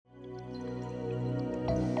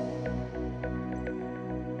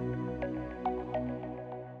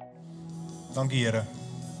Dankie Here.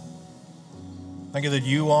 Dankie dat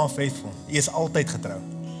you are faithful. U is altyd getrou.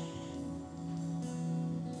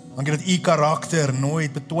 Dankie dat u karakter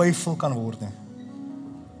nooit betwyfel kan word nie.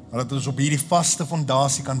 Maar dat ons op hierdie vaste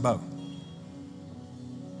fondasie kan bou.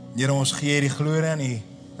 Here, ons gee die glorie aan u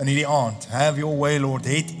in hierdie aand. Have your way, Lord.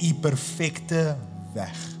 Het u perfekte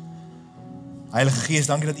weg. Heilige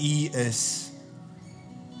Gees, dankie dat u is.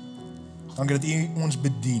 Dankie dat u ons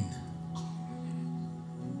bedien.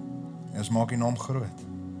 En ons maak u naam groot.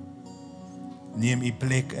 Neem u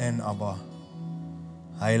plek in, Abba.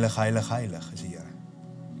 Heilig, heilig, heilig is die Here.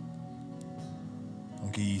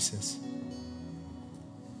 Dankie Jesus.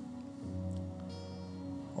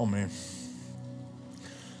 Amen.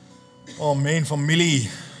 Amen, familie.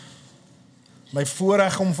 My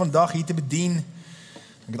voorreg om vandag hier te bedien.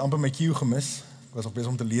 Ek het amper my cue gemis. Ek was nog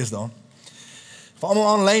besig om te lees daar. Vir almal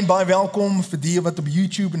aanlyn, baie welkom. Vir die wat op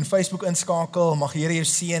YouTube en Facebook inskakel, mag die Here jou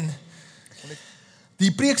seën.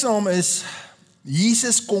 Die preeksnaam is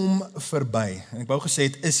Jesus kom verby. En ek wou gesê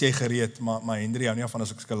het, is jy gereed, maar Henry hou nie af van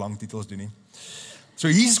as ek sulke lang titels doen nie. So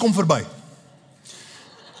Jesus kom verby.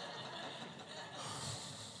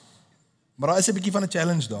 Maar daar is 'n bietjie van 'n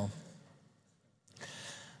challenge daar.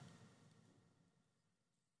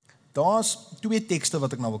 Daar's 2 tekste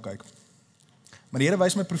wat ek nou wil kyk. Maar die Here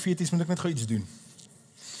wys my profeties, moet ek net gou iets doen.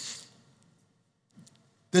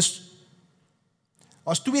 Dus,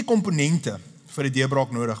 as 2 komponente vir die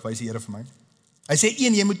deurbraak nodig, wys die Here vir my. Hy sê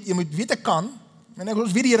 1, jy moet weet ek kan, en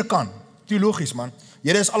ons weet die Here kan. Teologies man.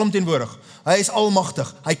 Here is alomteenwoordig. Hy is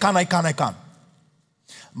almagtig. Hy kan.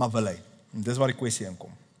 Maar wil hy? En dis waar die kwessie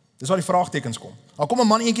inkom. Dis waar die vraagtekens kom. Daar kom 'n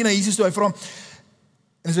man eendag na Jesus toe, hy vra hom,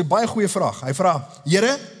 en dis 'n baie goeie vraag. Hy vra,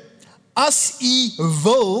 Here, as u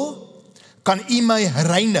wil, kan u my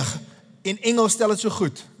reinig. In Engels stel dit so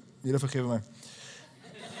goed. Here vergewe my.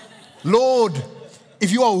 Lord,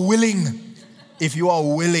 if you are willing,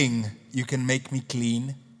 you can make me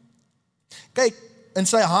clean. Kyk, in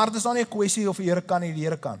sy hart is daar nie 'n kwessie of die Here kan nie, die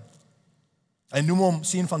Here kan. Hy noem hom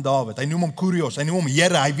seun van Dawid, hy noem hom Kurios, hy noem hom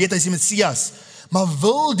Here, hy weet hy is die Messias. Maar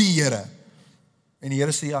wil die Here? En die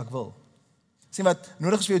Here sê ja, ek wil. Sien wat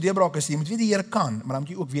nodig is vir jou deurbraak is, jy moet weet die Here kan, maar dan moet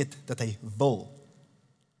jy ook weet dat hy wil.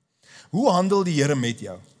 Hoe handel die Here met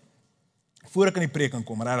jou? Voor ek in die preek kan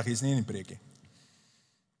kom, regtig, jy is nie in die preekie.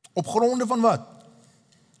 Op gronde van wat?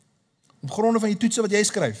 Op gronde van die toetse wat jy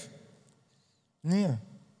skryf? Nee.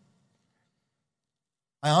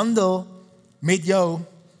 Hy handel met jou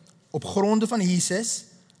op gronde van Jesus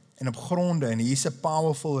en op gronde, en hier is 'n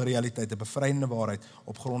powerful realiteit, 'n bevrydende waarheid,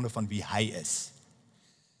 op gronde van wie hy is.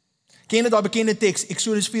 Ken jy daai bekende teks,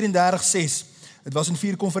 Exodus 34:6, dit was in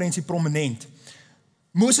 4 konferensie prominent.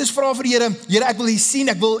 Moses vra vir die Here, Here, ek wil U sien,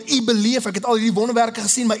 ek wil U beleef, ek het al hierdie wonderwerke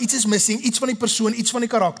gesien, maar iets is missing, iets van die persoon, iets van die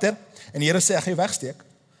karakter, en die Here sê, ek gaan jou wegsteek,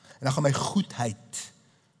 en dan gaan my goedheid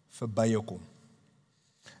verby jou kom.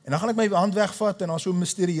 En dan gaan ek my hand wegvat, en daar is so 'n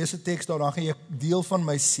misterieuse teks daar, dan gaan jy deel van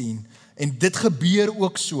my sien, en dit gebeur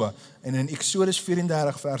ook so, en in Exodus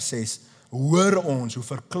 34 vers 6, hoor ons, hoe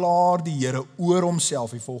verklaar die Here oor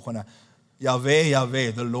homself die volgende, Yahweh,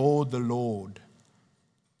 Yahweh, the Lord.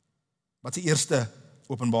 Wat is die eerste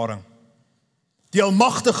openbaring? Die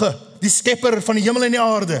Almagtige, die skepper van die hemel en die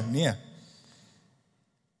aarde, nee.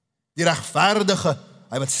 Die regverdige,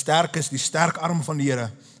 hy wat sterk is, die sterk arm van die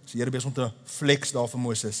Here, is die Here besig om te flex daar vir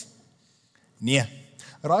Moses. Nee,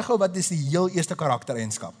 raai gou wat is die heel eerste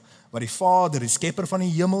karaktereienskap, wat die Vader, die skepper van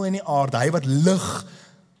die hemel en die aarde, hy wat lig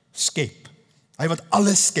skep, hy wat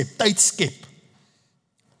alles skep, tyd skep.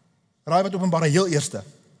 Raai wat openbaar heel eerste,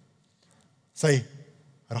 sy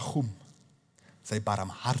rachum, sy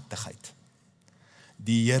barmhartigheid.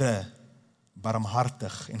 Die Here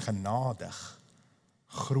barmhartig en genadig,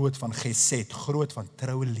 groot van gesed, groot van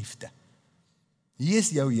troue liefde. Hier is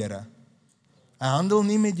jou Here. Hy handel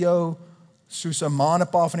nie met jou soos 'n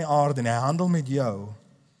manepa van die aarde nie, hy handel met jou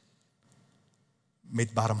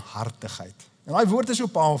met barmhartigheid. En daai woord is so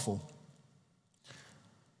powerful.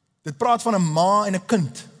 Dit praat van 'n ma en 'n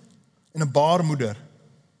kind en 'n baarmoeder.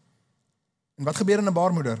 En wat gebeur in 'n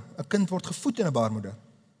baarmoeder? 'n Kind word gevoed in 'n baarmoeder.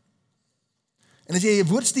 En as jy 'n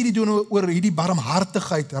woordstudie doen oor hierdie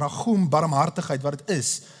barmhartigheid, rachum, barmhartigheid, wat dit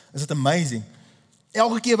is dit amazing.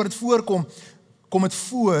 Elke keer wat dit voorkom, kom dit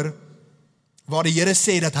voor waar die Here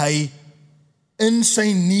sê dat hy in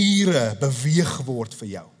sy niere beweeg word vir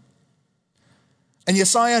jou. In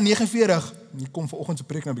Jesaja 49, hier kom vanoggend se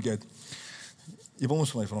preek nou 'n bietjie uit. Jy wil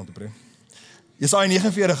ons vir my vanaand te preek. Jesaja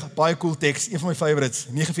 49, baie cool teks, een van my favorites,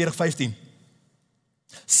 49:15.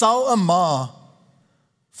 Sal 'n ma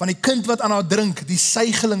van die kind wat aan haar drink, die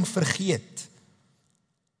suigeling vergeet?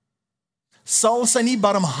 Sal sy nie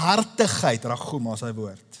barmhartigheid, rachum as hy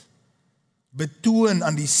woord, betoon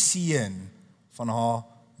aan die seën van haar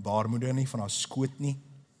baarmoeder nie, van haar skoot nie?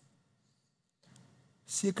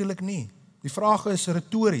 Sekerlik nie. Die vraag is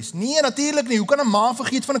retories. Nee, natuurlik nie. Hoe kan 'n ma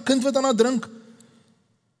vergeet van 'n kind wat aan haar drink?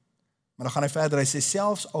 Maar dan gaan hy verder, hy sê,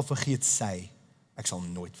 selfs al vergeet sy, ek sal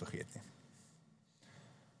nooit vergeet nie.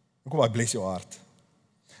 Kom, hy bless jou hart.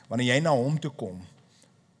 Wanneer jy na hom toe kom,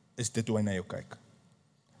 is dit hoe hy na jou kyk.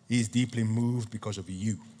 He is deeply moved because of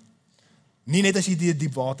you. Nie net as jy deur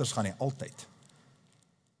diep waters gaan nie, altyd.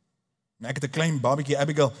 En ek het 'n klein babatjie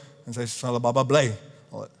Abigail, en sy sal 'n baba bly,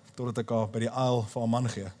 totdat ek haar by die aisle vir haar man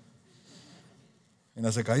gee. En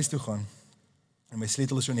as ek huis toe gaan, en my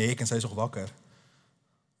sleutel is so in die hek, en sy is nog wakker,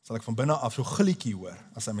 sal ek van binne af so gilletjie hoor,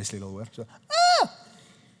 as sy my sleutel hoor, so, ah!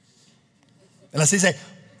 En dan sê sy,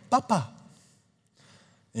 papa.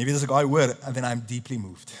 En jy weet as ek hy hoor, and then I'm deeply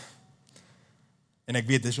moved. En ek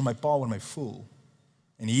weet, dis hoe my pa oor my voel.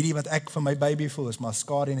 En hierdie wat ek vir my baby voel, is maar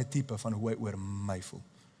skare en 'n tipe van hoe hy oor my voel.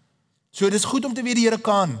 So, dit is goed om te weet die Here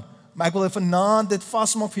kan, maar ek wil vanaand dit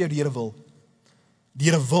vasmaak vir jou, die Here wil. Die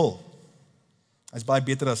Here wil. Hy is baie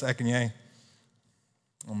beter as ek en jy.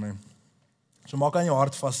 Amen. So maak aan jou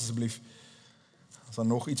hart vas asseblief. As daar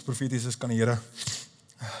nog iets profeties is, kan die Here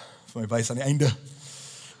vir my wys aan die einde.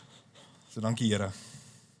 So dankie Here.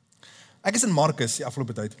 Ek is in Markus die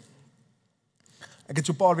afgelope tyd. Ek het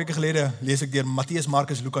so 'n paar weke gelede lees ek deur Matteus,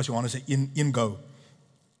 Markus, Lukas, Johannes in een go.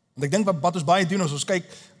 Want ek dink wat ons baie doen is ons kyk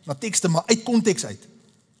na tekste maar uit konteks uit.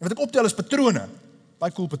 En wat ek optel is patrone.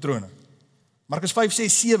 Baie cool patrone. Markus 5,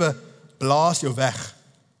 6, 7 blaas jou weg.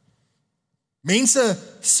 Mense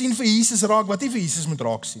sien vir Jesus raak wat nie vir Jesus moet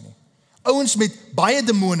raak sien nie. Ouens met baie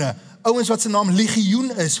demone, ouens wat se naam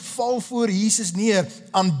legioen is, val voor Jesus neer,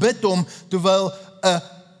 aanbid hom, terwyl 'n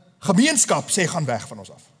gemeenskap sê gaan weg van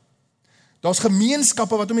ons af. Daar's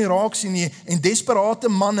gemeenskappe wat hom nie raak sien nie, en desperate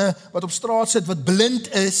manne wat op straat sit, wat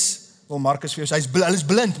blind is, wil Markus vir jou sê, hulle is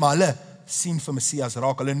blind, maar hulle sien vir Messias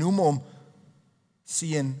raak, hulle noem hom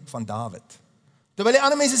seun van Dawid. Terwyl die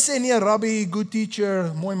ander mense sê, nee, rabbi, good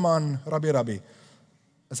teacher, mooi man, rabbi,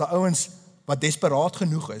 is daar ouens wat desperaat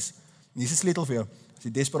genoeg is, en Jesus sleutel vir jou, as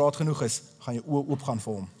jy desperaat genoeg is, gaan jy oë oop gaan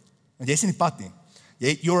vir hom, want jy is in die pad nie,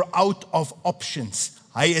 you're out of options,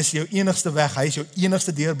 hy is jou enigste weg, hy is jou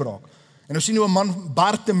enigste deurbraak, en ons sien hoe 'n man,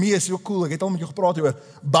 Bartimeus, so cool, ek het al met jou gepraat oor,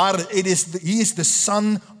 he is the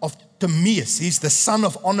son of Timaeus, he is the son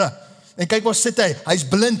of honor, en kyk waar sit hy is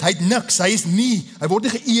blind, hy het niks, hy word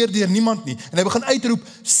nie geëer deur niemand nie, en hy begin uitroep,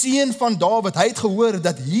 seun van Dawid, hy het gehoor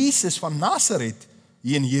dat Jesus van Nasaret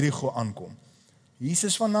hier in Jericho aankom,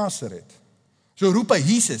 Jesus van Nasaret, so roep hy,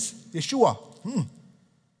 Jesus, Yeshua,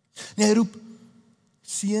 nee, hy roep,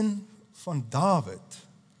 seun van Dawid,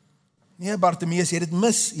 nee Bartimeus, jy het dit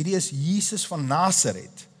mis, hierdie is Jesus van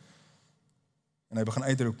Nasaret, en hy begin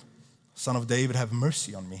uitroep, son of David, have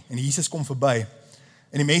mercy on me, en Jesus kom verby,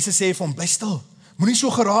 en die mense sê vir hom, bly stil, moenie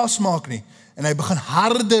so geraas maak nie, en hy begin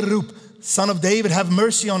harder roep, son of David, have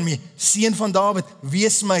mercy on me, seun van Dawid,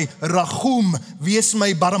 wees my ragum, wees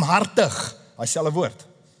my barmhartig, hy selfe woord,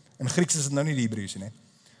 in Grieks is dit nou nie die Hebreëus nie,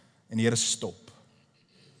 en die Here stop,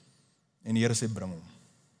 en die Here sê bring hom,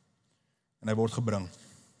 en hy word gebring,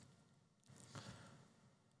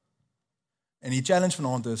 en die challenge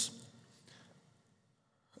vanaand is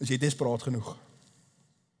jy desperaat genoeg,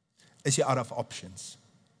 is jy out of options,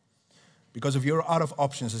 because if you're out of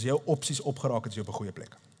options, as jou opsies opgeraak het, is jy op 'n goeie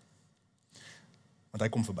plek, want hy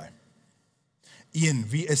kom verby,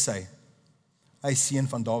 wie is hy? Hy is seun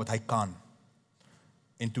van Dawid, hy kan,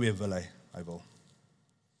 en 2 wil hy wil.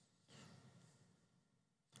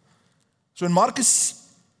 So in Markus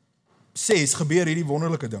 6 gebeur hierdie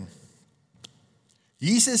wonderlike ding.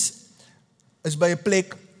 Jesus is by 'n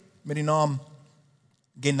plek met die naam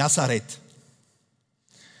Genasaret.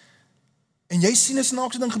 En jy sien 'n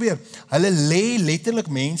snaakse ding gebeur. Hulle lê letterlik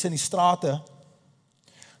mense in die strate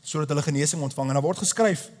sodat hulle genesing ontvang. En daar word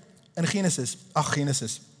geskryf in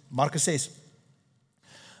Genesis, Markus 6,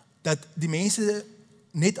 dat die mense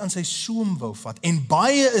net aan sy soem wou vat. En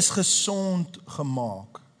baie is gesond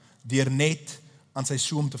gemaak deur net aan sy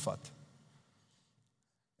soem te vat.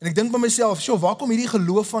 En ek dink by myself, waar kom hierdie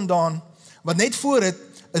geloof vandaan? Want net voor dit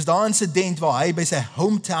is daar 'n insident waar hy by sy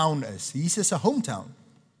hometown is. Jesus se hometown,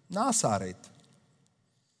 Nasaret.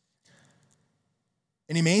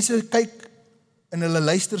 En die mense kyk en hulle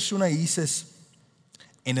luister so na Jesus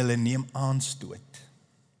en hulle neem aanstoot.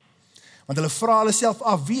 Want hulle vra hulle self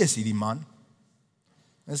af, wie is hierdie man?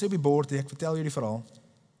 En dis op die bord, ek vertel julle die verhaal.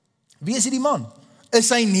 Wie is hierdie man? Is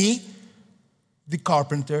hy nie die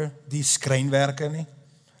carpenter, die skrynwerker nie?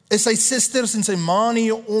 Is sy susters en sy ma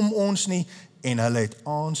nie om ons nie? En hulle het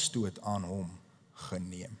aanstoot aan hom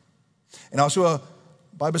geneem. En daar so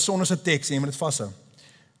baie besonderse teks, jy moet dit vashou.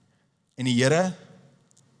 En die Here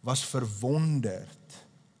was verwonderd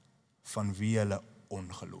van wie hulle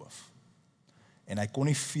ongeloof. En hy kon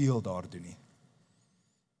nie veel daar doen nie.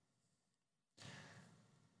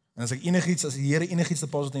 En as die Here enigiets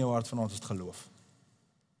deposit in jou hart vanaand, is dit geloof.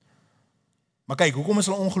 Maar kyk, hoekom is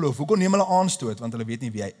hulle ongeloof? Hoekom neem hulle aanstoot? Want hulle weet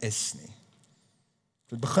nie wie hy is nie.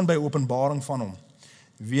 Dit begin by openbaring van hom,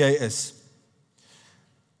 wie hy is.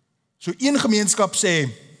 So een gemeenskap sê,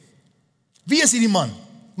 wie is hierdie man?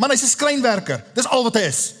 Man, hy's 'n skrynwerker. Dis al wat hy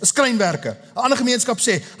is, 'n skrynwerker. 'n Ander gemeenskap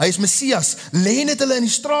sê, hy is Messias. Lê net hulle in die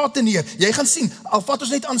strate neer. Jy gaan sien, al vat ons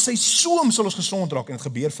net aan sy soem sal ons gesond raak, en dit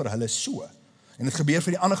gebeur vir hulle so. En dit gebeur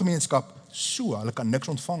vir die ander gemeenskap so. Hulle kan niks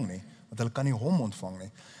ontvang nie, want hulle kan nie hom ontvang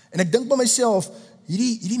nie. En ek dink by myself,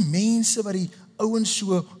 hierdie mense wat die ouens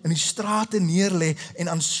so in die strate neerlê en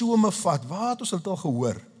aan some vat, waar het ons dit al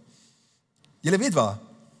gehoor? Julle weet waar?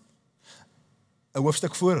 'n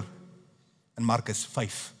hoofstuk voor in Markus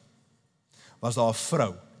 5 was daar 'n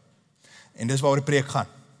vrou. En dis waaroor die preek gaan.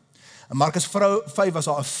 In Markus 5 was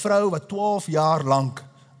daar 'n vrou wat 12 jaar lank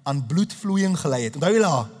aan bloedvloeiing gely het. Onthou julle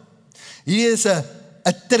haar? Hier is 'n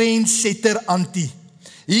trendsetter antie.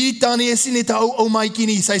 Hierdie tannie is nie net 'n ou maatjie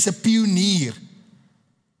nie, sy's 'n pionier.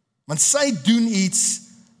 Want sy doen iets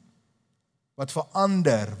wat vir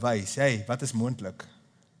ander wys, hey, wat is moontlik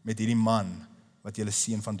met hierdie man wat julle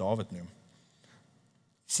seun van Dawid noem?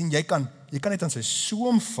 Sien, jy kan net aan sy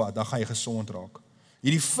soem vat, dan gaan jy gesond raak.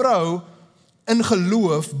 Hierdie vrou in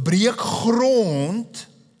geloof breek grond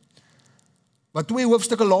wat 2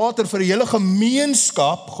 hoofstukke later vir die hele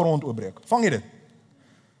gemeenskap grond oopbreek. Vang jy dit?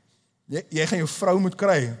 Jy gaan jou vrou moet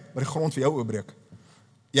kry wat die grond vir jou oopbreek.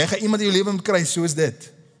 Jy gaan iemand in jou lewe moet kry soos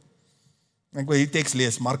dit. Ek wil hierdie teks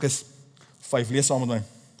lees, Markus 5, lees saam met my.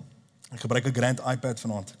 Ek gebruik 'n grand iPad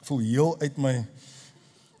vanaand. Ek voel heel uit my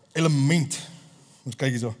element. Ons kyk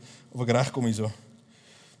hierso, of ek reg kom hierso.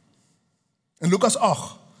 In Lukas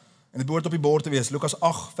 8, en dit behoort op die bord te wees, Lukas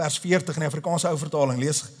 8 vers 40 in die Afrikaanse ou vertaling,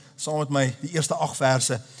 lees saam met my die eerste 8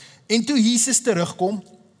 verse. En toe Jesus terugkom,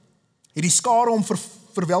 het die skare hom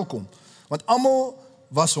verwelkom, want almal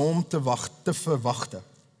was hom te verwagte.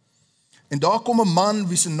 En daar kom 'n man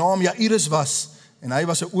wie se naam Jairus was, en hy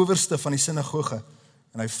was 'n owerste van die sinagoge,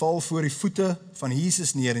 en hy val voor die voete van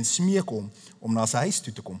Jesus neer en smeek hom om na sy huis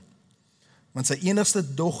toe te kom. Want sy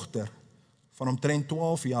enigste dogter van omtrent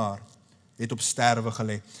 12 jaar het op sterwe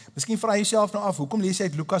gelê. Miskien vra jy jouself nou af, hoekom lees jy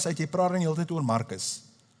uit Lukas uit, jy praat dan die hele tyd oor Markus?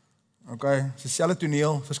 Okay, dis dieselfde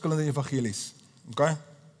toneel, verskillende evangelies. Okay?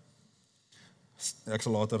 Ek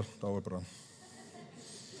sal later daaroor praat.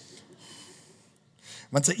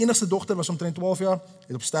 Want sy enigste dogter was omtrent 12 jaar,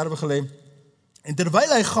 het op sterwe gelê. En terwyl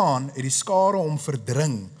hy gaan, het die skare hom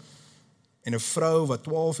verdring. En 'n vrou wat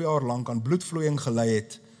 12 jaar lank aan bloedvloeiing gely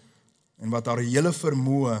het, en wat haar hele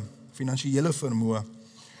vermoë, finansiële vermoë,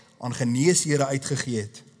 aan geneeshere uitgegee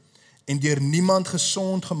het, en deur niemand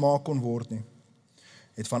gesond gemaak kon word nie,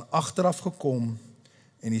 het van agteraf gekom,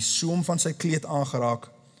 en die soem van sy kleed aangeraak,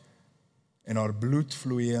 en haar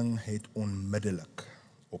bloedvloeiing het onmiddellik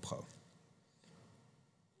opgehou.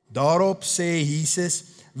 Daarop sê Jesus,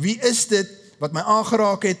 wie is dit wat my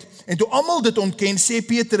aangeraak het? En toe almal dit ontken, sê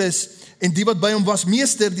Petrus, en die wat by hom was,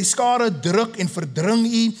 meester, die skare druk en verdring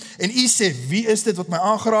u, en u sê, wie is dit wat my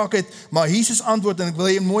aangeraak het? Maar Jesus antwoord, en ek wil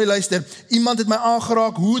jy mooi luister, iemand het my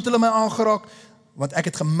aangeraak, hoe het hulle my aangeraak? Want ek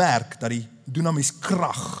het gemerk dat die dunamies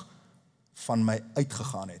krag van my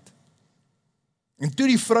uitgegaan het. En toe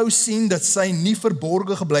die vrou sien dat sy nie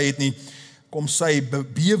verborge gebly het nie, kom sy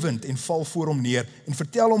bewend en val voor hom neer en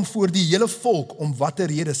vertel hom voor die hele volk om watter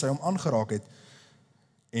rede sy hom aangeraak het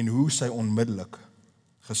en hoe sy onmiddellik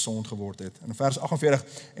gesond geword het. In vers 48,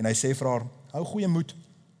 en hy sê vir haar, hou goeie moed,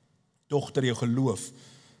 dogter, jou geloof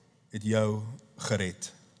het jou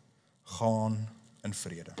gered. Gaan in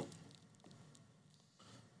vrede.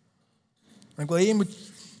 En ek wil jy moet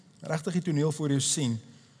regtig die toneel voor jou sien.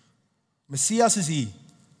 Messias is hier.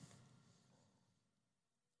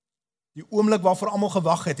 Die oomblik waarvoor almal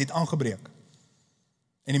gewag het, het aangebreek.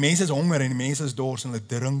 En die mense is honger en die mense is dors en hulle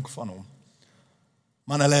drink van hom.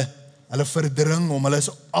 Man, hulle verdring hom, hulle is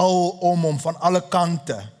al om hom van alle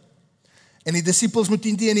kante. En die disippels moet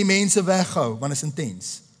nie die mense weghou, want is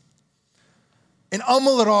intens. En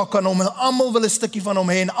almal raak aan hom en almal wil 'n stukkie van hom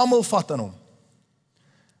hê en almal vat aan hom.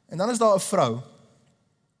 En dan is daar 'n vrou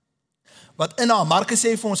wat in haar, Markus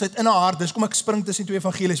sê vir ons, uit in haar hart, dis kom ek spring tussen die 2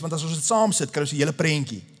 evangelies, want as ons dit saam sit, kry ons die hele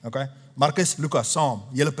prentjie, okay? Markus, Lukas, saam,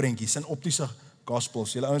 hele prentjie, sinoptiese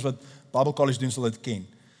gospels, julle ouens wat Bible College doen sal dit ken.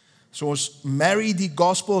 So ons marry die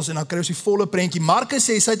gospels en dan kry ons die volle prentjie. Markus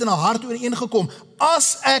sê, sy het in haar hart ooreengekom,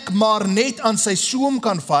 as ek maar net aan sy soem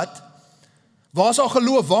kan vat, Waar is haar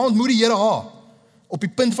geloof? Waar ontmoet die Here haar? Op die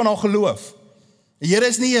punt van haar geloof. Die Here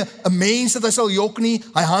is nie 'n mens dat hy sal jok nie,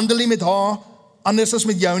 hy handel nie met haar anders as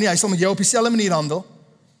met jou nie, hy sal met jou op dieselfde manier handel.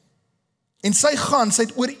 En sy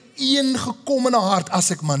het ooreengekom in haar hart,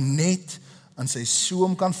 as ek maar net aan sy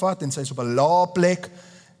soem kan vat, en sy is op 'n lae plek,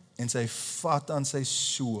 en sy vat aan sy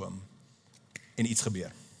soem, en iets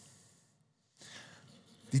gebeur.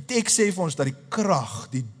 Die teks sê vir ons dat die krag,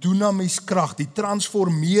 die dunamis krag, die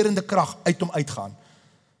transformerende krag uit hom uitgaan.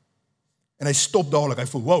 En hy stop dadelik, hy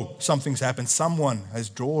voel, wow, something's happened, someone has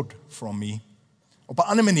drawed from me. Op 'n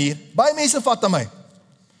ander manier, baie mense vat aan my.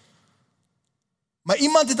 Maar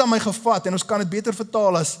iemand het aan my gevat, en ons kan dit beter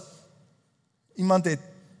vertaal as, iemand het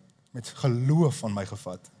met geloof aan my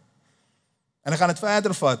gevat. En ek gaan dit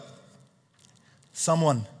verder vat,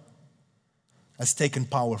 someone has taken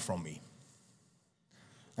power from me.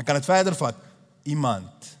 Ek kan dit verder vat,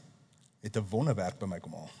 iemand het 'n wonderwerk by my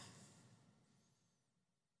kom haal.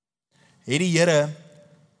 Het die Here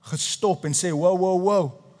gestop en sê,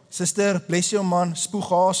 wow, sister, bless jou man, spoeg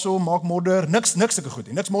haasel, maak modder, niks sulke goed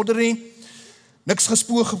nie, niks modder nie, niks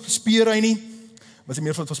gespoeg, spiery nie, wat is die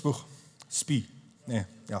meervoud van spoeg? Spie, nee,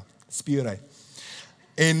 ja, spiery.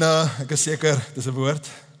 En ek is seker, dis 'n woord,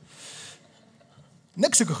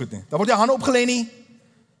 niks sulke goed nie, daar word jou hande opgelê nie,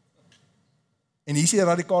 en hier is die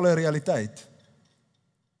radikale realiteit,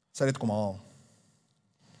 sy het dit kom haal,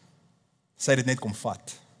 sy het dit net kom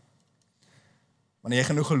vat. Wanneer jy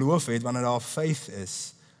genoeg geloof het, wanneer daar faith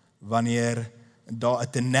is, wanneer daar 'n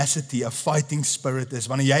tenacity, 'n fighting spirit is,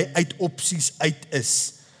 wanneer jy uit opsies uit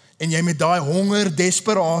is, en jy met daai honger,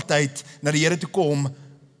 desperaatheid na die Here toe kom,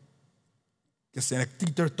 ek sê ek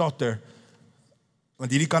teeter-totter,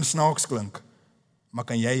 want hierdie kan snaaks klink, maar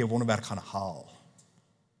kan jy jou wonderwerk gaan haal?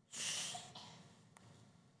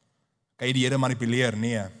 Kan jy die Here manipuleer?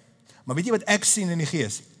 Nee. Maar weet jy wat ek sien in die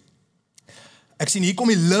gees? Ek sien, hier kom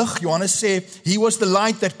die lig, Johannes sê, he was the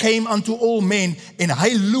light that came unto all men, en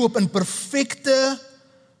hy loop in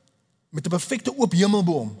met 'n perfekte oop hemel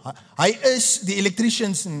bo hom. Hy is die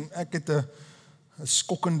electricians, en ek het 'n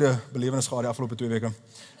skokkende belewenis gehad die afgelope 2 weke,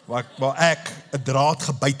 waar ek 'n draad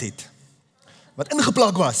gebyt het, wat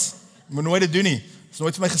ingeplak was. Ek moet nooit dit doen nie, is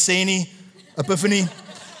nooit vir my gesê nie, epiphany,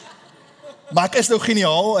 maar ek is nou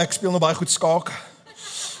geniaal, ek speel nou baie goed skaak.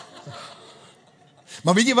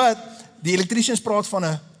 Maar weet jy wat? Die elektricians praat van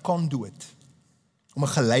 'n conduit, om 'n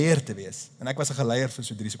geleier te wees. En ek was 'n geleier vir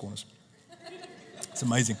so 3 sekondes. It's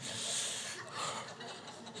amazing.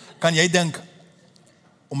 Kan jy dink,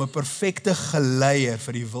 om 'n perfekte geleier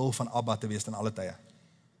vir die wil van Abba te wees in alle tye?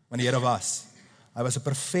 Want die Here was. Hy was 'n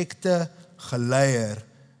perfekte geleier,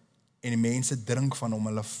 en die mense drink van hom,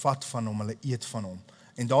 hulle vat van hom, hulle eet van hom.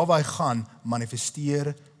 En daar waar hy gaan,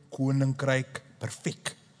 manifesteer koninkryk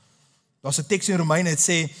perfek. Daar's 'n teks in Romeine, het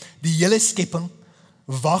sê, die hele skepping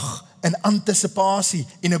wag in antisipasie,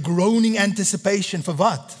 in 'n groaning anticipation, vir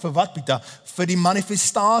wat? Vir wat, Pieter? Vir die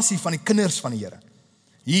manifestasie van die kinders van die Here.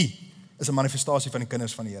 Hier is 'n manifestasie van die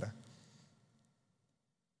kinders van die Here.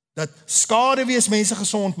 Dat skaduwees mense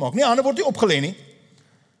gesond maak. Nie, hande word nie opgelê nie.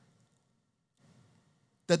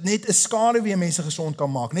 Dat net 'n skaduwee mense gesond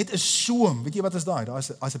kan maak, net 'n soem. Weet jy wat is daai? Daar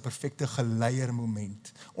is 'n perfekte geleier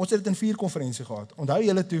moment. Ons het dit in 4 konferensie gehad. Onthou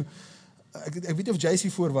julle toe, ek weet nie of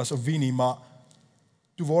JC voor was of wie nie, maar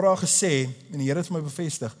toe word daar gesê, en die Here het vir my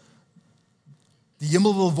bevestig, die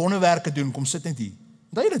hemel wil wonderwerke doen, kom sit net hier.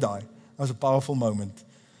 Onthou julle daai? Dat was 'n powerful moment.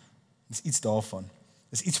 Dis iets daarvan.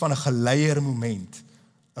 Dis iets van 'n geleier moment,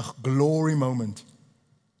 'n glory moment.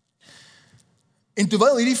 En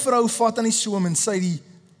terwyl hierdie vrou vat aan die soem en sy die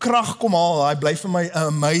krag kom haal, hy bly vir my 'n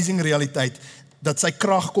amazing realiteit, dat sy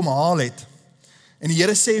krag kom haal het. En die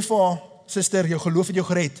Here sê vir haar, suster, jou geloof het jou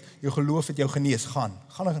gered, jou geloof het jou genees, gaan,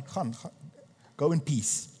 go in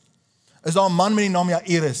peace. Is daar 'n man met die naam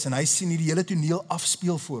Jairus, en hy sien hierdie hele toneel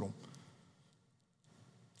afspeel voor hom.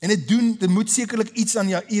 En dit moet sekerlik iets aan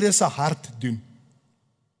Jairus se hart doen.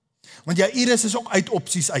 Want Jairus is ook uit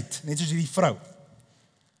opsies uit, net soos hierdie vrou.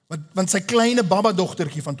 Want sy kleine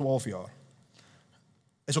babadogtertjie van 12 jaar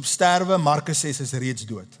is op sterwe, Markus 6 is reeds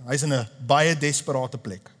dood. Hy is in 'n baie desperate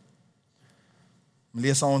plek.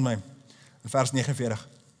 Lees saam met my in vers 49.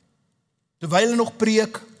 Terwyl hulle nog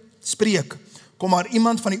spreek, kom maar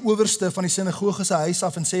iemand van die owerste van die sinagoge se huis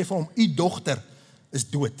af en sê vir hom, u dogter is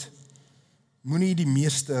dood. Moenie die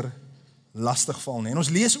meester lastig val nie. En ons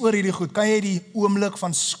lees oor hierdie goed, kan jy die oomblik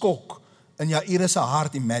van skok in Jairus se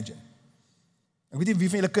hart imagine? Ek weet nie wie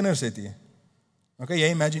van julle kinders het hier. Maar kan jy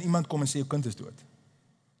imagine, iemand kom en sê jou kind is dood.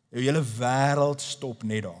 Jou hele wêreld stop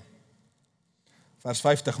net daar. Vers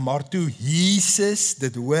 50, maar toe Jesus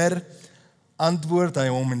dit hoor, antwoord hy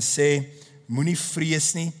hom en sê, moenie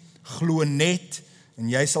vrees nie, glo net en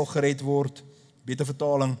jy sal gered word. Beter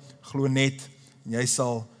vertaling, glo net en jy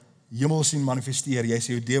sal hemel sien manifesteer, jy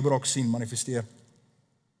sal jou deurbraak sien manifesteer.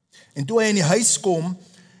 En toe hy in die huis kom,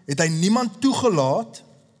 het hy niemand toegelaat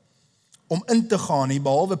om in te gaan nie,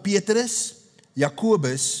 behalwe Petrus,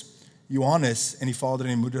 Jakobus, Johannes en die vader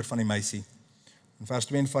en die moeder van die meisie. In vers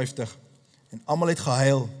 52, en almal het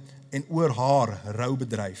gehuil en oor haar rou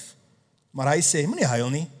bedryf. Maar hy sê, moenie huil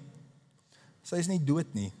nie, sy is nie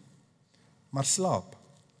dood nie, maar slaap.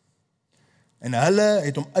 En hulle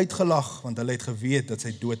het hom uitgelag, want hulle het geweet dat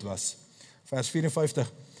sy dood was. Vers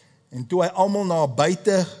 54, en toe hy almal na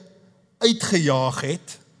buite uitgejaag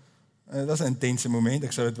het, dit was 'n intense moment,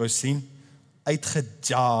 ek sou dit wou sien,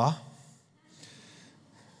 uitgejaag,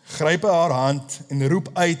 gryp hy haar hand en roep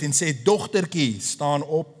uit en sê, dogtertjie, staan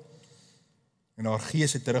op. En haar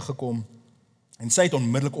gees het teruggekom en sy het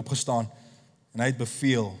onmiddellik opgestaan en hy het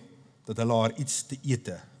beveel dat hulle haar iets te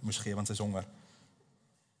ete moes gee, want sy is honger.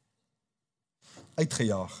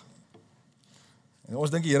 Uitgejaag. En ons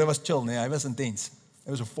dink die Here was chill, nee, hy was intens.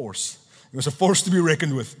 Hy was a force. He was a force to be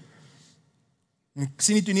reckoned with. En ek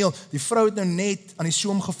sien die toneel, die vrou het nou net aan die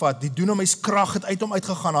soem gevat, die dunamis krag het uit hom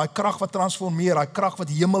uitgegaan, daai krag wat transformeer, daai krag wat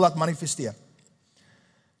hemel laat manifesteer.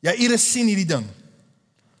 Ja, Iris sien hierdie ding.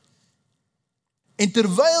 En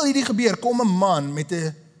terwyl hierdie gebeur, kom 'n man met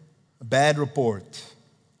 'n bad report.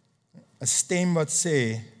 'n Stem wat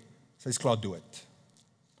sê, sy's klaar dood.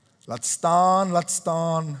 Laat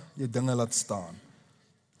staan, jou dinge laat staan.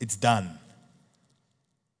 It's done.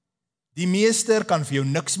 Die meester kan vir jou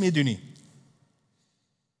niks meer doen nie.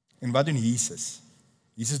 En wat doen Jesus?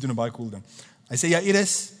 Jesus doen 'n baie cool ding. Hy sê, ja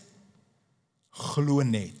Iris, glo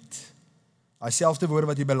net. Daai selfde woorde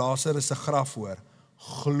wat jy by Lazarus se graf hoor,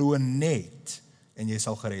 glo net en jy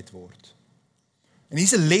sal gered word. En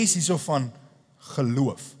hier's 'n les hierso van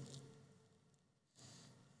geloof.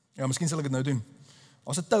 Ja, miskien sal ek dit nou doen.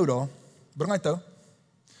 As 'n tou daar, bring hy tou.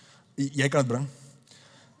 Jy kan dit bring.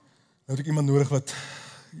 Nou het ek iemand nodig wat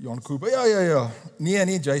Jan Koop. Ja.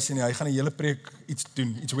 Nee, Jason nie. Hy gaan die hele preek iets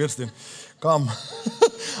doen, iets weirds doen. Kom.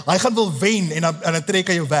 Hy gaan wil wen en dan trek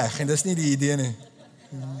hy jou weg en dis nie die idee nie.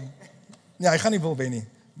 Nee, hy gaan nie wil wen nie.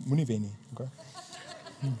 Moenie wen nie, okay?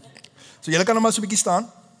 So julle kan nou maar so 'n bietjie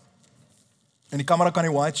staan. En die kamera kan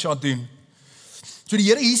die wide shot doen. So die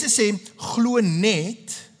Here Jesus sê, glo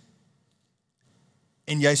net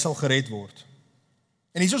en jy sal gered word.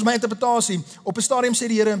 En hier is my interpretasie. Op 'n stadium sê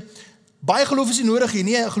die Here, baie geloof is nie nodig nie.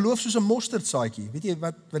 Nee, geloof soos 'n mosterdsaadjie. Weet jy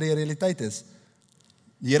wat die realiteit is?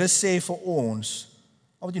 Die Here sê vir ons,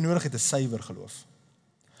 al wat jy nodig het is suiwer geloof.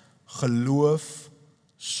 Geloof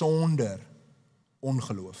sonder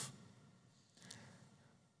ongeloof.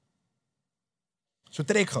 So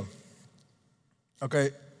trek gou.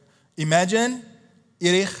 Okay, imagine,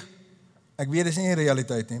 Erich, ek weet dis nie die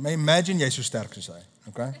realiteit nie, maar imagine jy so sterk soos hy,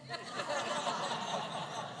 okay?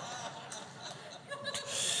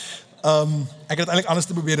 Ek het eintlik anders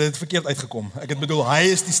te probeer, dit het verkeerd uitgekom. Ek het bedoel, hy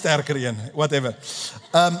is die sterker een, whatever.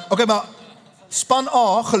 Okay, maar span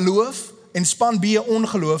A, geloof, en span B,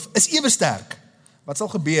 ongeloof, is ewe sterk. Wat sal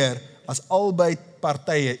gebeur as albei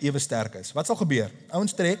partye ewe sterk is? Wat sal gebeur?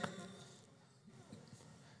 Ouens trek.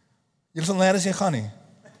 Julle sal nergens heen gaan nie.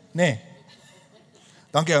 Nee.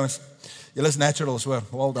 Dankie ouens. Julle is naturals, hoor.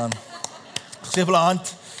 Well done. Sê vir 'n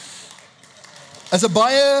hand. Is 'n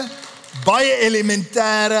baie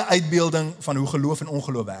elementêre uitbeelding van hoe geloof en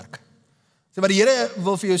ongeloof werk. So wat die Here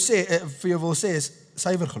wil vir jou sê is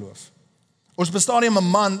suiwer geloof. Ons bestaan hier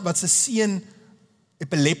 'n man wat sy seun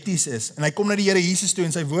epilepties is en hy kom na die Here Jesus toe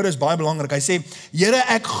en sy woorde is baie belangrik. Hy sê, Here,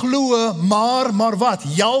 ek glo, maar wat?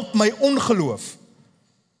 Help my ongeloof.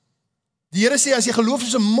 Die Here sê as jy geloof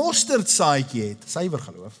soos 'n mosterdsaadjie het, suiwer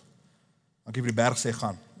geloof, dan kan jy vir die berg sê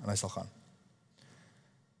gaan en hy sal gaan.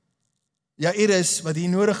 Ja, Iris, wat hier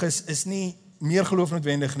nodig is nie meer geloof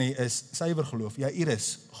noodwendig nie, is suiwer geloof. Ja,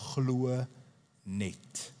 Iris, glo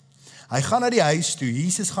net. Hy gaan na die huis toe,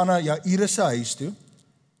 Jesus gaan na Iris se huis toe,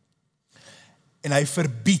 en hy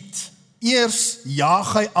verbied, eers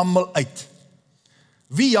jaag hy almal uit.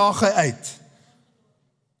 Wie jaag hy uit?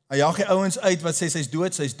 Hy jaag die ouens uit wat sê, sy's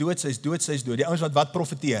dood. Die ouens wat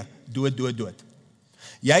profeteer, dood.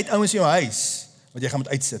 Jy het ouens in jou huis, wat jy gaan moet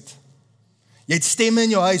uitsit. Jy het stemme in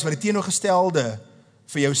jou huis, wat die teenoorgestelde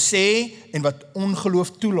vir jou sê, en wat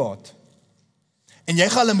ongeloof toelaat. En jy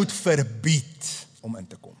gaan hulle moet verbied, om in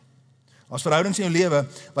te kom. As verhoudings in jou lewe,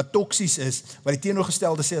 wat toksies is, wat die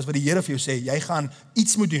teenoorgestelde sê, as wat die Here vir jou sê, jy gaan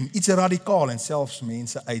iets moet doen, iets radikaal, en selfs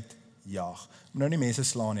mense uitjaag. Moet nou nie mense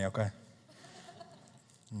slaan nie, okay?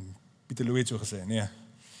 Pieter Louis het so gesê, nee.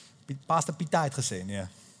 Pastor Pieter het gesê, nee.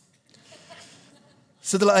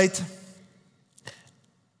 Sit hulle uit.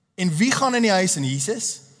 En wie gaan in die huis in Jesus?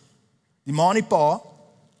 Die ma en die pa.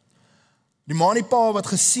 Die ma en die pa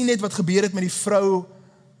wat gesien het wat gebeur het met die vrou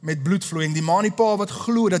met bloedvloeiing. Die ma en die pa wat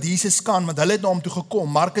glo dat Jesus kan, want hulle het na hom toe gekom.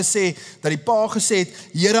 Markus sê dat die pa gesê het,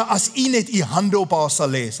 Here, as u net u hande op haar sal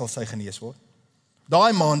lê, sal sy genees word.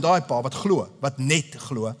 Daai ma en daai pa wat glo, wat net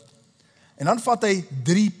glo. En dan vat hy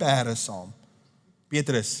 3 pere saam.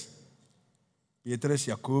 Petrus,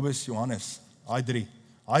 Jakobus, Johannes, daai 3.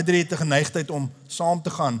 Daai 3 het 'n geneigtheid om saam te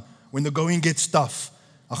gaan. When the going gets tough,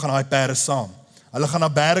 dan gaan daai pere saam. Hulle gaan na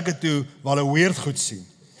berge toe waar hulle weird goed sien.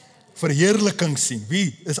 Verheerliking sien.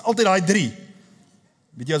 Wie? Is altyd daai 3.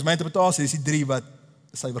 Weet jy, as my interpretasie, is die 3 wat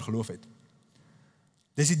suiwer geloof het.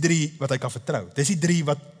 Dis die 3 wat hy kan vertrou. Dis die 3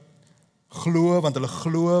 wat glo, want hulle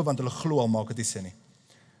glo, al maak dit nie sin nie.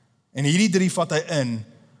 En hierdie 3 vat hy in,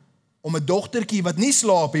 om 'n dogtertjie wat nie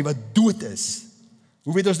slaap nie, wat dood is.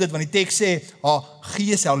 Hoe weet ons dit? Want die teks sê, haar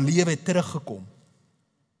gees, haar lewe het teruggekom.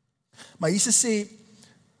 Maar Jesus sê,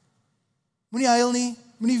 moenie huil nie,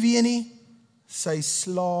 moenie ween nie, sy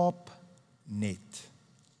slaap net.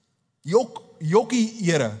 Jokkie,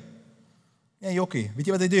 Here. Ja, Jokkie, weet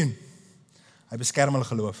jy wat hy doen? Hy beskerm hulle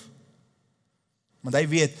geloof. Want hy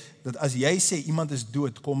weet, dat as jy sê iemand is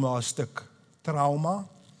dood, kom daar 'n stuk trauma,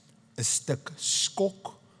 'n stuk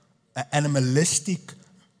skok, 'n animalistic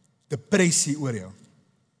depressie oor jou.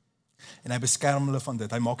 En hy beskerm hulle van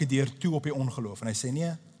dit. Hy maak die deur toe op die ongeloof. En hy sê,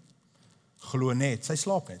 nee, glo net, sy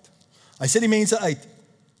slaap net. Hy sê die mense uit,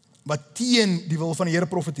 wat teen die wil van die Here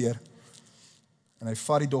profeteer. En hy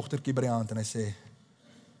vat die dogtertjie by die hand en hy sê,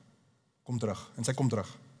 kom terug. En sy kom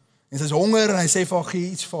terug. En sy is honger en hy sê vir haar,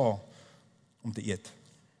 gee iets vir haar om te eet.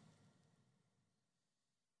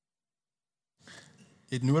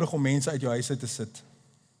 Jy het nodig om mense uit jou huis uit te sit.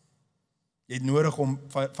 Jy het nodig om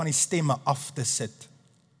van die stemme af te sit.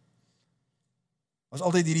 Was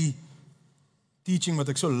altyd hierdie teaching wat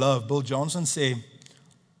ek so love. Bill Johnson sê,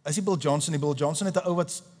 is die Bill Johnson het 'n ou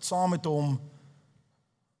wat saam met hom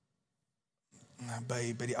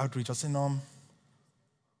by die outreach, wat sy naam?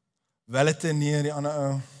 Wellington, nee, die ander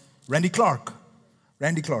ou, Randy Clark.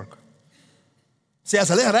 Sê as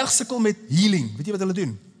hulle reg sukkel met healing, weet jy wat hulle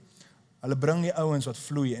doen? Hulle bring die ouens wat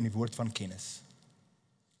vloei in die woord van kennis.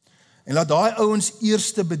 En laat daai ouens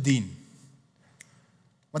eerste bedien.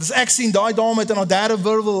 Want as ek sien, daai dame het in haar derde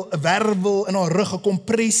wervel in haar rug, 'n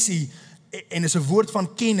kompressie, en is 'n woord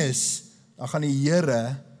van kennis, dan gaan die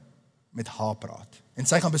Here met haar praat. En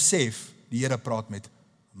sy gaan besef, die Here praat met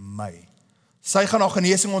my. Sy gaan haar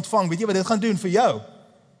genesing ontvang. Weet jy wat dit gaan doen vir jou?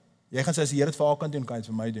 Jy gaan sê, as die Here dit vir haar kan doen, kan hy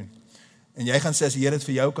dit vir my doen. En jy gaan sê, as die Here dit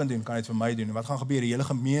vir jou kan doen, kan hy dit vir my doen. En wat gaan gebeur? Die hele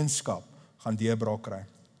gemeenskap gaan deurbraak kry.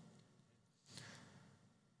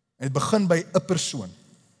 En dit begin by 'n persoon.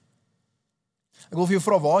 Ek wil vir jou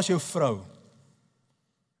vra, waar is jou vrou?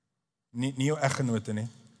 Nie jou eggenote nie.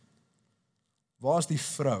 Waar is die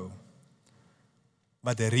vrou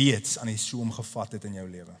wat reeds aan die soem gevat het in jou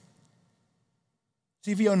lewe? Is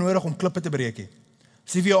nie vir jou nodig om klippe te breek nie.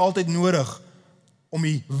 Is nie vir jou altyd nodig om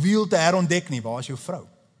die wiel te herontdek nie. Waar is jou vrou?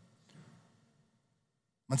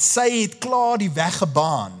 Want sy het klaar die weg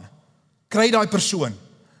gebaan. Kry daai persoon.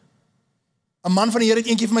 'n man van die Here het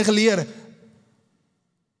eendag vir my geleer.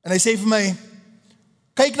 En hy sê vir my,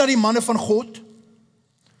 kyk na die manne van God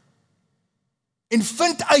en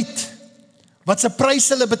vind uit wat se prys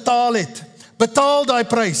hulle betaal het. Betaal daai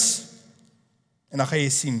prys. En dan gaan jy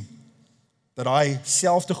sien dat daai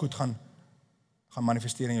selfde goed gaan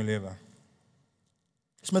manifesteer in jou lewe.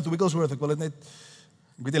 Smith Wigglesworth, ek wil dit net,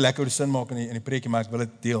 ek weet nie lekker hoe dit sin maak in die preekie, maar ek wil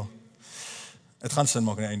dit deel. Dit gaan sin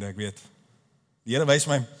maak aan die einde, ek weet. Die Here wys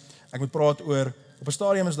my, ek moet praat oor, op 'n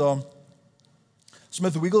stadium is daar,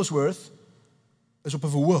 Smith Wigglesworth is op 'n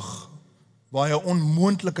verhoog, waar hy 'n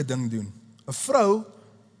onmoontlike ding doen. 'n Vrou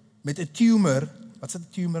met 'n tumor, wat is 'n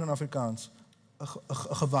tumor in Afrikaans? 'n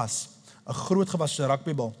gewas, 'n groot gewas, so 'n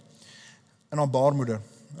rugbybal, in haar baarmoeder,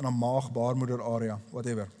 in haar maag, baarmoeder area,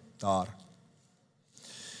 whatever, daar.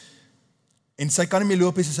 En sy kan nie meer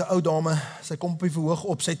loop, sy is 'n ou dame, sy kom op die verhoog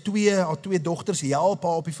op, haar twee dogters help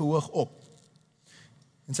haar op die verhoog op.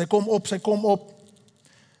 En sy kom op,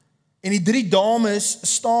 en die 3 dames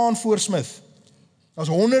staan voor Smith. Daar's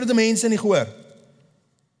honderde mense in die gehoor.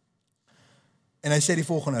 En hy sê die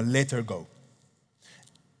volgende, let her go.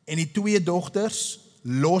 En die 2 dogters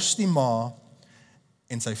los die ma,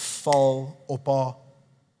 en sy val op haar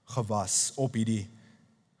gewas, op hierdie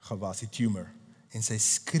gewas, die tumor. En sy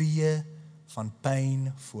skree van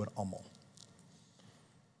pyn voor almal.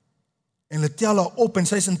 En hulle tel haar op, en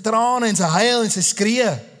sy is in trane, en sy huil, en sy skree.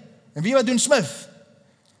 En wie wat doen Smith?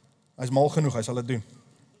 Hy is mal genoeg, hy sal dit doen.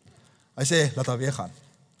 Hy sê, laat haar weer gaan.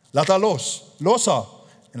 Laat haar los haar.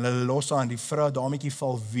 en hulle los haar en die vrou dametjie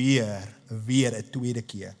val weer 'n tweede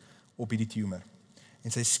keer op hierdie tumor.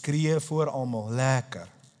 En sy skree voor almal, lekker.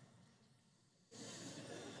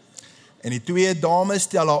 En die twee dames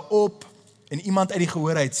stel haar op en iemand uit die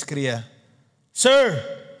gehoor uit skree, Sir,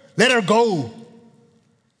 let her go.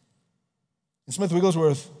 En Smith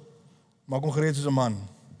Wigglesworth maak hom gereed soos 'n man.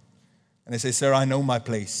 En hy sê, Sir, I know my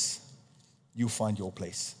place. You find your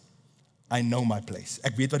place. I know my place.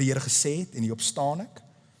 Ek weet wat die Here gesê het en hierop staan ek.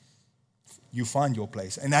 You find your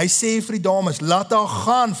place. En hy sê vir die dames, laat haar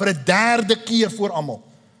gaan vir 'n derde keer voor almal.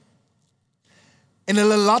 En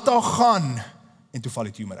hulle laat haar gaan en toe val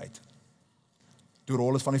die tumor uit. Toe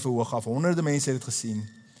rol het van die verhoog af. Honderde mense het dit gesien.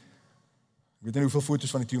 Ek weet nie hoeveel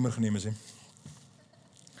foto's van die tumor geneem is nie.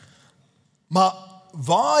 Maar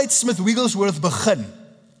waar het Smith Wigglesworth begin?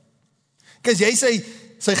 Kyk, as jy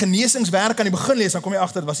sy genesingswerk aan die begin lees, dan kom jy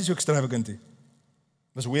agter, dit was nie so extravagant nie.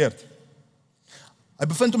 Was weird. Hy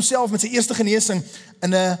bevind homself met sy eerste genesing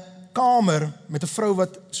in 'n kamer met 'n vrou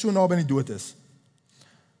wat so naby aan die dood is.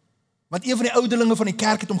 Want een van die ouderlinge van die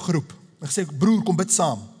kerk het hom geroep en gesê, broer, kom bid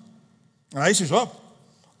saam. En hy sê,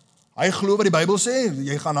 hy glo wat die Bybel sê,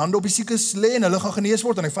 jy gaan hande op die siekes lê en hulle gaan genees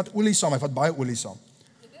word, en hy vat olie saam, hy vat baie olie saam.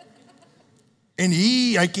 En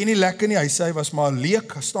hy ken nie lekker nie, hy sê hy was maar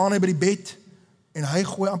leek, staan hy by die bed, en hy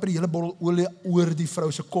gooi amper die hele bottel olie oor die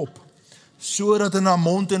vrou se kop, sodat hy na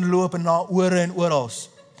mond en loop en na ore en orals.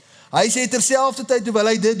 Hy sê terselfdertyd terwyl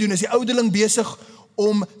hy dit doen, is die ouderling besig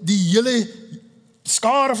om die hele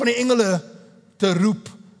skare van die engele te roep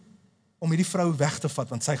om hierdie vrou weg te vat,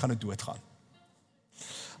 want sy gaan nou doodgaan.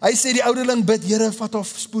 Hy sê die ouderling bid, Here, vat haar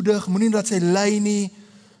spoedig, moenie dat sy ly nie.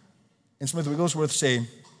 En Smith Wigglesworth sê,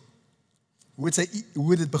 hoe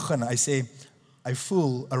het dit begin? Hy sê, hy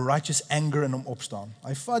voel 'n righteous anger in hom opstaan.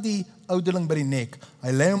 Hy vat die ouderling by die nek,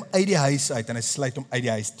 hy lei hom uit die huis uit en hy sluit hom uit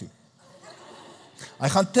die huis toe. Hy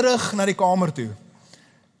gaan terug na die kamer toe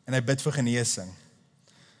en hy bid vir genesing.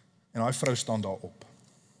 En daai vrou staan daar op.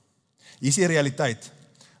 Hier is die realiteit.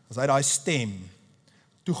 As hy daai stem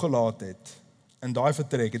toegelaat het in daai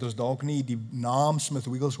vertrek, het ons dalk nie die naam Smith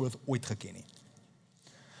Wigglesworth ooit geken nie.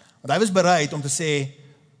 Want hy was bereid om te sê,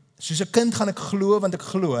 soos 'n kind gaan ek glo want ek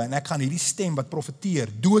glo, en ek gaan hierdie stem wat profeteer,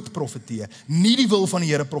 dood profeteer, nie die wil van die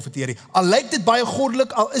Here profeteer nie. Al lyk dit baie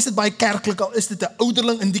goddelik, al is dit baie kerklik, al is dit 'n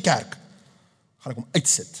ouderling in die kerk, gaan ek hom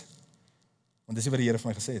uitsit. Want dis nie wat die Here vir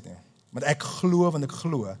my gesê het nie. Want ek glo want ek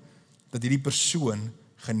glo dat hierdie persoon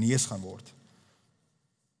genees gaan word.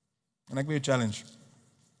 En ek wil jou challenge.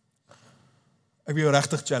 Ek wil jou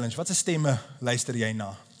regtig challenge. Wat 'n stemme luister jy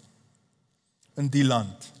na? In die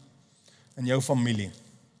land, in jou familie,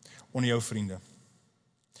 onder jou vriende.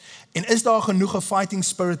 En is daar genoeg 'n fighting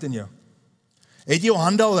spirit in jou? Het jy jou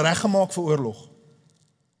hande al reggemaak vir oorlog?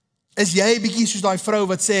 Is jy 'n bietjie soos daai vrou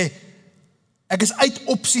wat sê, ek is uit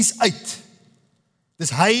opsies uit. Dis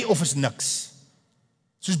hy of is niks.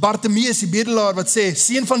 Soos Bartimeus die bedelaar wat sê,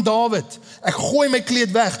 seun van Dawid, ek gooi my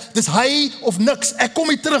kleed weg. Dis hy of niks. Ek kom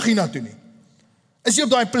nie terug hiernatoe nie. Is jy op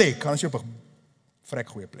daai plek? Dan is jy op 'n vrek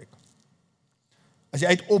goeie plek. As jy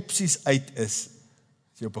uit opsies uit is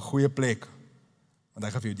jy op 'n goeie plek, want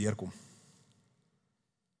hy gaan vir jou deurkom.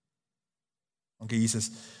 Dankie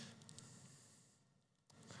Jesus.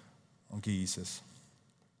 Dankie Jesus.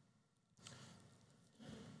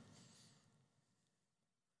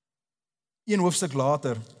 Een hoofstuk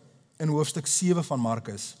later, in hoofstuk 7 van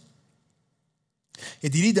Markus,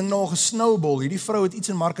 het hierdie ding nou al gesnowball. Hierdie vrou het iets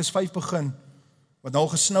in Markus 5 begin, wat nou al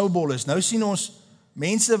gesnowball is. Nou sien ons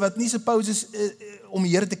mense wat nie suppose is om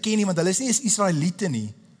die Here te ken nie, want hulle is nie eens Israeliete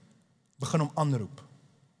nie, begin hom aanroep.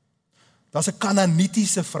 Daar's 'n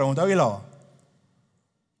Kanaanitiese vrou, onthou julle haar?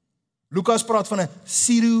 Lukas praat van 'n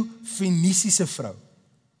Siro-Fenisiese vrou.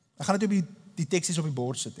 Ek gaan dit op die teksies op die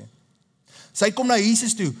bord sit hê. Sy kom na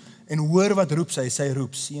Jesus toe en hoor wat roep sy. Sy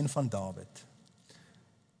roep, seun van Dawid.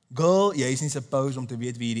 Girl, jy is nie suppose om te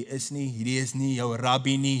weet wie hierdie is nie. Hierdie is nie jou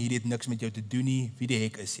rabbi nie, hierdie het niks met jou te doen nie. Wie die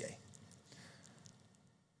hek is jy?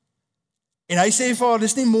 En hy sê vir haar,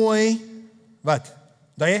 dis nie mooi, wat?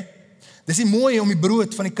 Daai? Dis nie mooi om die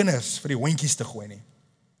brood van die kinders vir die hondjies te gooi nie.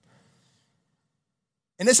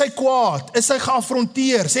 En is hy kwaad? Is hy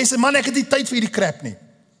geafronteer? Sê sy, man, ek het nie tyd vir hierdie crap nie.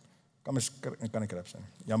 Kan nie crap sein.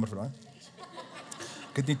 Jammer vir daai.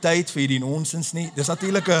 Ek het nie tyd vir hierdie nonsens nie. Dis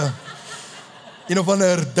natuurlik 'n of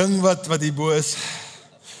ander ding wat hier bo is.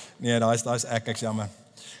 Nee, daai is ek's jammer.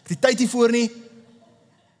 Ek het nie tyd hiervoor nie.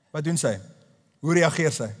 Wat doen sy? Hoe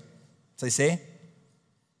reageer sy? Sy sê,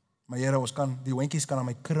 maar Here, ons kan, die hondjies kan aan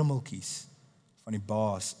my krummeltjies van die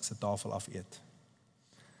baas se tafel af eet.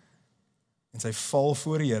 En sy val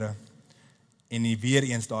voor die Here, en weer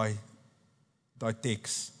eens daai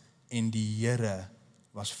teks, en die Here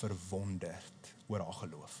was verwonderd oor haar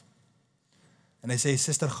geloof. En hy sê,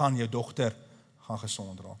 suster, gaan, jou dogter gaan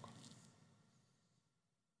gesond raak.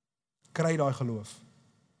 Kry daai geloof.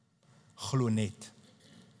 Glo net.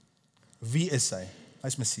 Wie is hy? Hy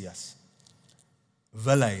is Messias.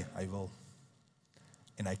 Wil hy? Hy wil.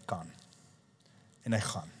 En hy kan. En hy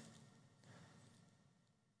gaan.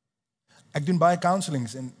 Ek doen baie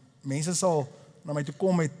counselings en mense sal na my toe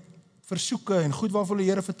kom met versoeke en goed waarvoor die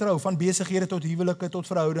Here vertrou, van besighede tot huwelike, tot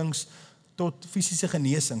verhoudings, tot fisiese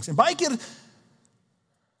genesings. En baie keer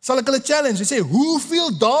sal ek hulle challenge en sê,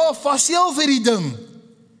 hoeveel dae vas jy al vir die ding?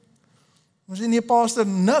 Ons sê, nee pastor,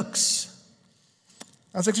 niks.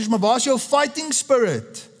 En sê ek, maar waar is jou fighting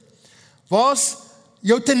spirit? Waar is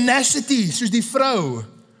jou tenacity, soos die vrou?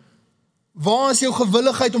 Waar is jou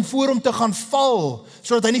gewilligheid om voor hom te gaan val,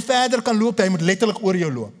 sodat hy nie verder kan loop, hy moet letterlik oor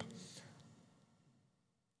jou loop?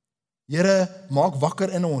 Here, maak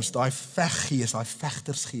wakker in ons, daai veggees, daai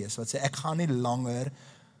vegtersgees, wat sê, ek gaan nie langer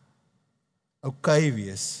okay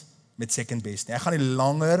wees met second best nie. Ek gaan nie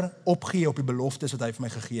langer opgee op die beloftes wat hy vir my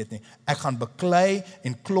gegee het nie. Ek gaan beklei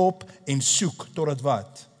en klop en soek, totdat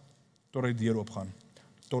wat? Totdat die deur oopgaan,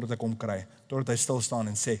 totdat ek hom kry, totdat hy stil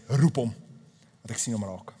staan en sê, roep hom, want ek sien hom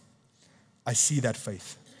raak. I see that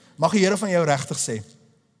faith. Mag die Here van jou regtig sê,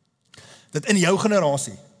 dat in jou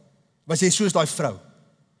generasie, was jy soos daai vrou,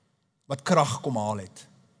 wat krag kom haal het,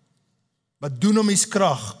 wat dunamis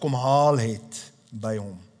krag kom haal het by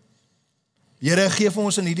hom. Here, gee vir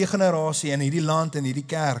ons in hierdie generasie, in hierdie land, in hierdie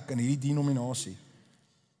kerk, in hierdie denominasie,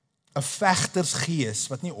 'n vegtersgees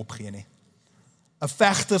wat nie opgee nie. 'n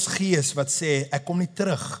vegtersgees wat sê, ek kom nie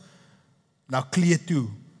terug na kleed toe,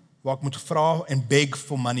 waar ek moet vra en beg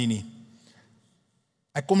for money nie.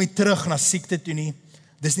 Ek kom nie terug na siekte toe nie,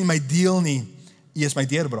 dis nie my deel nie, U is my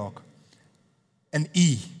deurbraak. En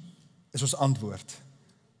U is ons antwoord,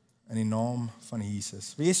 in die naam van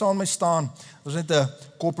Jesus. Wil jy saam met my staan, ons net 'n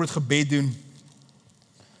corporate gebed doen,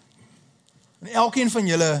 en elkeen van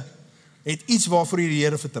julle het iets waarvoor jy die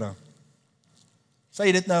Here vertrou. Sê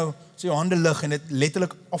jy dit nou, sê jou hande lig en dit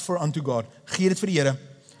letterlik offer unto God. Gee dit vir die Here.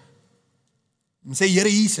 En sê, Here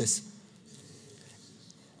Jesus,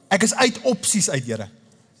 ek is uit opsies uit, Here.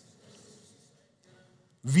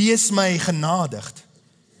 Wees my genadig.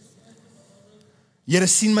 Here,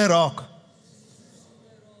 sien my raak.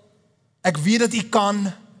 Ek weet dat U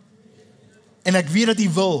kan, en ek weet dat U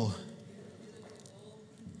wil.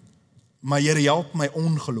 Maar Here, help my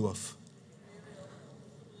ongeloof.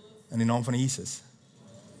 In die naam van Jesus.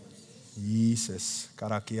 Jesus.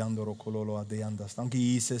 Karakiandoro kololo adeandas.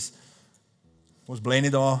 Dankie Jesus. Ons bly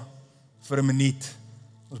net daar vir 'n minuut.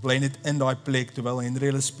 Ons bly net in daai plek terwyl Henry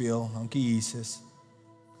hulle speel. Dankie Jesus.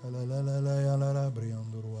 Alalalala alala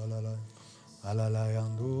briandoro alala.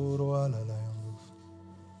 Alalayandoro alalayandoro.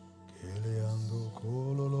 Keleando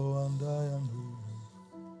kololo andayando.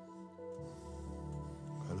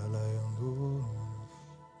 Alalayandoro.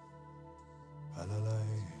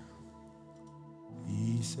 Alalay.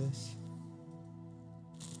 Jesus.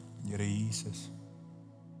 Here Jesus.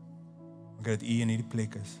 Ek het U in hierdie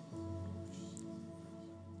plek is.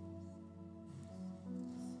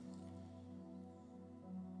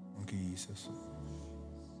 Dankie Jesus.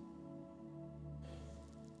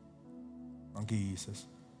 Dankie Jesus.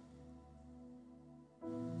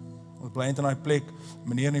 Ons bly net in daai plek,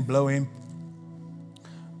 meneer in die blou hemp.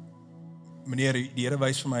 Meneer, die Here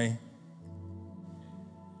wys vir my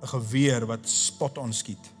 'n geweer wat spot on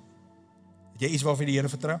skiet. Het jy iets waarvoor die Here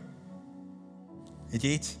vertrou? Het jy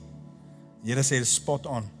iets? Die Here sê spot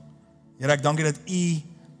on. Here, ek dank U dat U,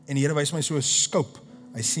 en die Here wys my so 'n scope.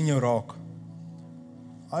 Hy sien jou raak.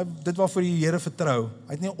 Dit waarvoor die Here vertrou,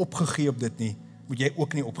 hy het nie opgegee op dit nie, moet jy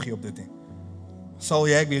ook nie opgee op dit nie. Sal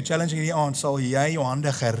jy, ek wil jou challenge hierdie aand, sal jy jou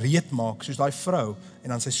hande gereed maak, soos daai vrou, en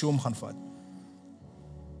dan sy soom gaan vat.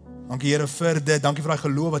 Dankie Here vir dit, dankie vir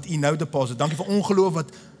daai geloof wat U nou deposit, dankie vir ongeloof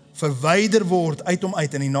wat verwyder word uit hom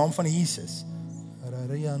uit, in die naam van Jesus.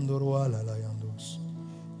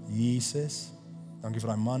 Jesus, dankie vir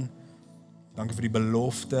daai man, dankie vir die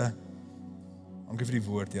belofte, dankie vir die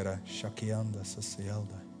woord, Here. Shakianda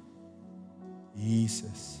Sasielda.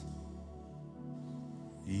 Jesus.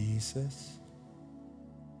 Jesus.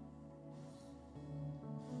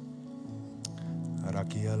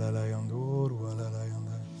 Arakialalayanduru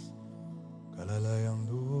alalayandas.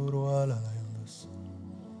 Galalayanduru alalayandas.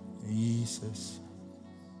 Jesus.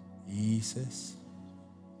 Jesus.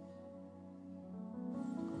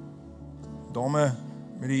 Dame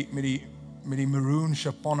met die maroon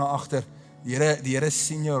chaponne agter. Die Here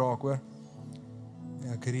sien jou raak, hoor.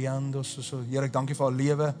 Ja, kriando so. Here, ek dankie vir haar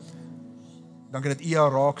lewe. Dankie dat U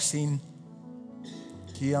haar raak sien.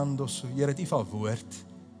 Kiandos, Here, het U vir haar woord.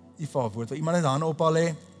 U vir haar woord, waar iemand het hande op haar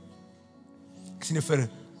lê. Ek sien 'n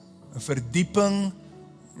verdieping.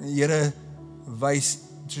 Here wys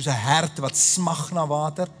soos 'n hert wat smag na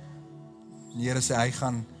water. Die Here sê, hy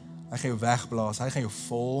gaan jou wegblaas, hy gaan jou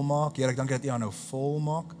vol maak. Here, ek dank U dat U haar nou vol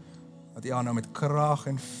maak, dat U haar nou met krag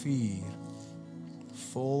en vuur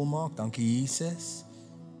vol maak. Dankie Jesus,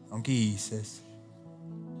 dankie Jesus.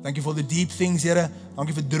 Dankie vir the deep things, Here,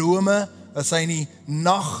 dankie vir drome, dat sy in die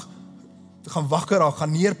nag gaan wakker raak,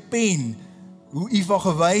 gaan neerpen, hoe U vir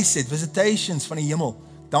gewys het, visitations van die hemel.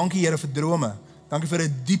 Dankie Here vir drome, dankie vir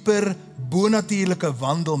 'n dieper, bonatuurlike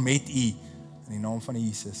wandel met U, in die naam van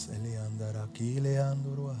Jesus.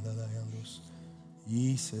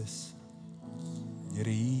 Jesus,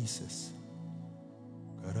 Here Jesus.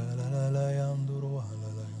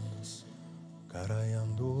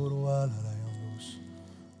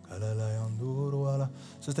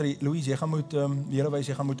 Suster Louise, jy gaan moet, die Here wys,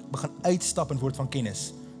 jy gaan moet begin uitstap in woord van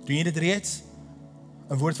kennis. Doen jy dit reeds?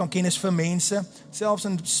 'n woord van kennis vir mense, selfs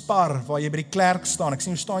in Spar, waar jy by die klerk staan. Ek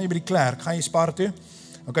sien, hoe staan jy by die klerk? Gaan jy Spar toe?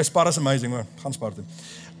 Okay, Spar is amazing hoor, gaan Spar toe.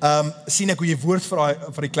 Sien ek hoe jy woord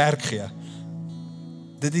vir die klerk gee.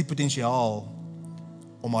 Dit het die potensiaal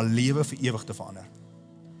om haar lewe vir ewig te verander.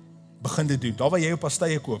 Begin dit doen. Daar waar jy jou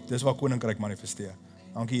pastye koop, dis waar koninkryk manifesteer.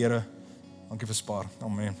 Dankie Here, dankie vir Spar.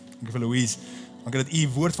 Amen. Dankie vir Louise. Dankie dat U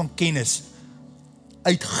woord van kennis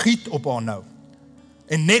uitgiet op haar nou.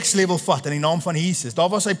 En next level vat in die naam van Jesus. Daar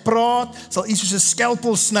waar sy praat, sal U soos 'n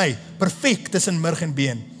skelpel sny, perfek tussen murg en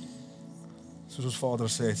been. Soos ons Vader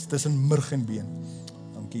sê, tussen murg en been.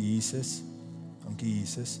 Dankie Jesus. Dankie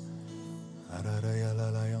Jesus. Ek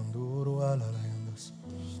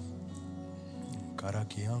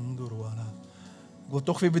wil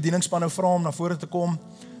tog weer bedieningsspan nou vra om na vore te kom.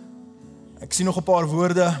 Ek sien nog 'n paar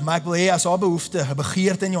woorde, maar ek wil hê as haar behoefte, 'n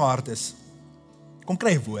begeerte in jou hart is, kom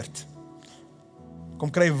kry 'n woord. Kom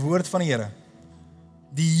kry 'n woord van die Here.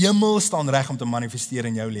 Die hemel staan reg om te manifesteer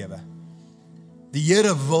in jou lewe. Die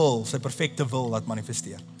Here wil sy perfekte wil laat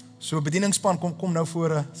manifesteer. So bedieningsspan, kom nou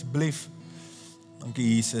vore asseblief.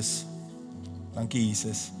 Dankie Jesus. Dankie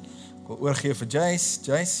Jesus. Ek wil oorgee vir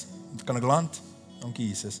Jace, kan ek land? Dankie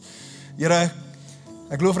Jesus. Here,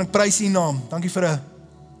 ek loof en ek prys U naam. Dankie vir 'n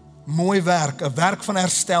mooi werk, 'n werk van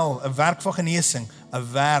herstel, 'n werk van genesing,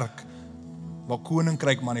 'n werk waar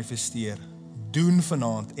koninkryk manifesteer. Doen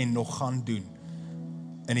vanaand en nog gaan doen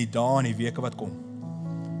in die dae en die weke wat kom.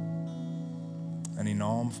 In die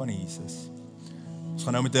naam van Jesus. Ons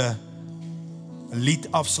gaan nou met 'n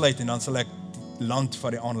lied afsluit en dan sal ek land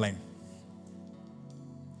vir die aanlyn.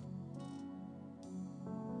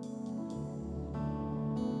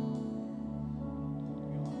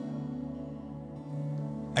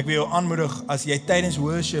 Ek wil jou aanmoedig, as jy tydens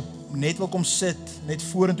worship net wil kom sit, net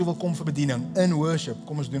vorentoe wil kom vir bediening, in worship,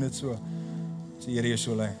 kom ons doen dit so. As die Here jou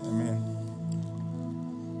so lei. Amen.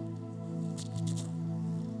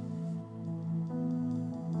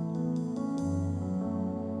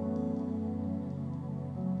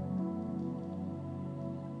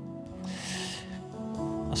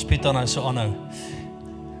 As Pieter nou so aanhou.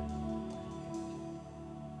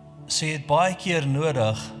 So jy het baie keer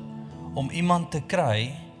nodig om iemand te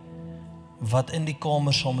kry wat in die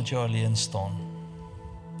kamer saam met jou alleen staan.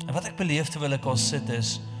 En wat ek beleef terwyl ek al sit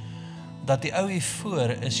is, dat die ou hier voor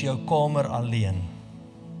is jou kamer alleen.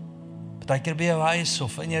 Partykeer by jou huis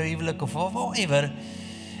of in jou huwelik of whatever,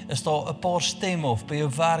 is daar 'n paar stemme of by jou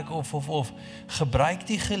werk of gebruik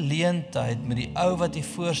die geleentheid met die ou wat hier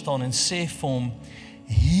voor staan en sê vir hom,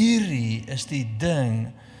 hierdie is die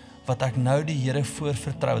ding wat ek nou die Here voor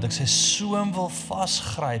vertrou, dat ek sy soem wil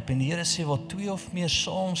vasgryp, en die Here sê, wat 2 of meer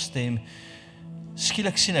saamstem,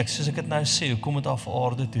 skielik sien ek, soos ek dit nou sê, hoe kom dit af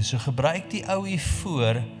aarde toe, so gebruik die ou hier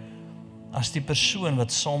voor, as die persoon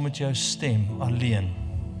wat saam met jou stem, alleen.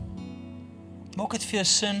 Maak het vir jou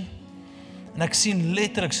sin, en ek sien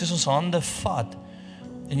letterlik, soos ons hande vat,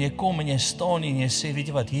 en jy kom en jy staan en jy sê, weet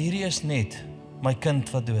jy wat, hierdie is net, my kind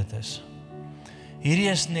wat dood is.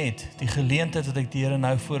 Hierdie is net die geleentheid wat ek die Here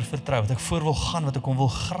nou voor vertrou, wat ek voor wil gaan, wat ek hom wil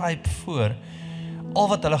gryp voor. Al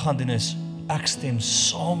wat hulle gaan doen is, ek stem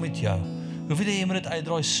saam met jou. Hoeveel jy moet dit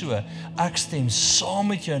uitdraai so, ek stem saam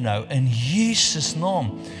met jou nou, in Jesus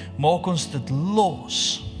naam, maak ons dit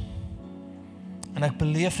los. En ek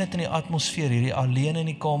beleef net in die atmosfeer, hierdie alleen in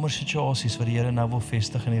die kamer situasies, wat die Here nou wil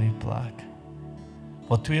vestig in hierdie plek.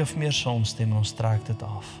 Wat 2 of meer saamstem en ons trek dit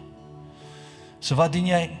af. So wat doen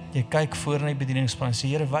jy? Jy kyk voor in die bedieningsplan en sê,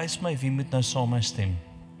 Here, wys my wie moet nou saam my stem.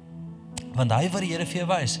 Want hy wat die Here vir jou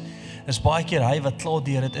wys, is baie keer hy wat klaar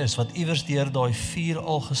deur dit is, wat iewers deur daai vuur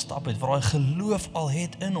al gestap het, waar hy geloof al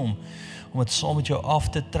het in hom, om dit saam met jou af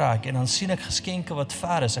te trek, en dan sien ek geskenke wat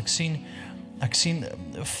ver is, ek sien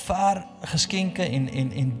ver geskenke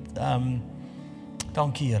en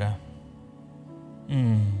dankie Here.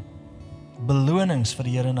 Belonings vir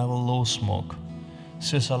die Here nou wil losmaak,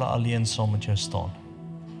 soos hulle alleen saam met jou staan.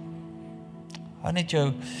 Hou net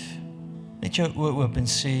jou oë oop en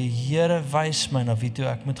sê, Here, wys my na wie toe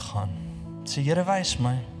ek moet gaan. Sê, Here, wys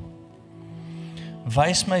my.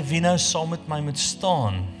 Wys my wie nou saam met my moet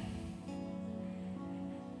staan.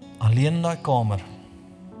 Alleen in daai kamer.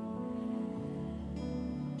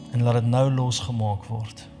 En laat dit nou losgemaak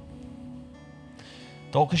word.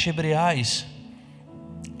 Dalk is jy by die huis,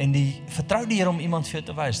 en vertrou die Here om iemand vir jou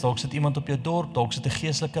te wys. Dalk sit iemand op jou dorp, dalk sit 'n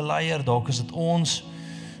geestelike leier, dalk is dit ons,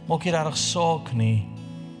 maak nie regtig saak nie.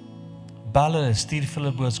 Bel hulle, stuur vir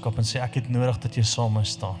hulle boodskap en sê, ek het nodig dat jy saam met my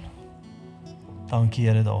staan. Dankie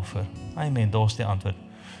Here daarvoor. Amen, daar's die antwoord.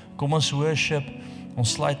 Kom ons worship,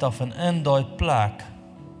 ons sluit af en in daai plek,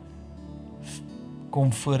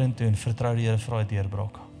 kom vorentoe en vertrou die Here vir daai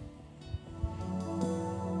deurbraak.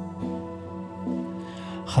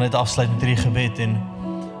 Gaan dit afsluit met hierdie gebed en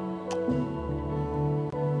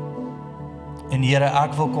Here,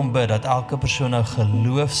 ek wil kom bid dat elke persoon nou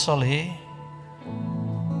geloof sal hê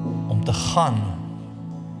om te gaan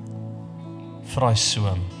vir daai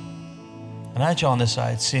soom. En uit Johannes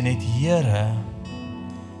uit sê net, Here,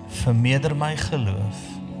 vermeerder my geloof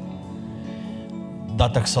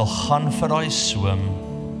dat ek sal gaan vir daai soom,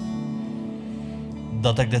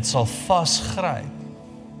 dat ek dit sal vasgryp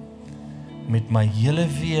met my hele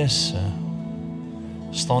wese.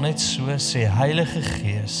 Staan net so, sê Heilige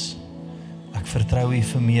Gees, ek vertrou U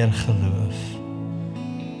vir meer geloof.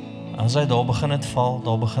 As hy daar begin het val,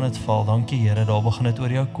 dankie Here, daar begin het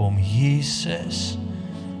oor jou kom. Jesus,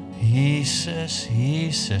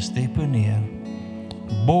 deponeer.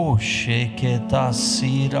 Bosheketa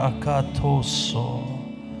sirakatoso.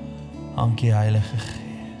 Dankie Heilige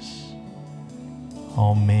Gees.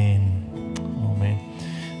 Amen.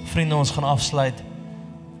 Vriende, ons gaan afsluit,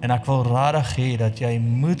 en ek wil regtig hê dat jy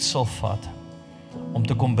moed sal vat om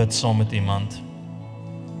te kom bid saam met iemand.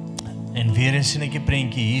 En weer eens sien ek die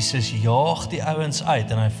prentjie, Jesus jaag die ouens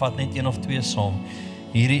uit, en hy vat net 1 of 2 saam.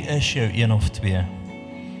 Hierdie is jou 1 of 2.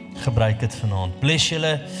 Gebruik dit vanaand. Bless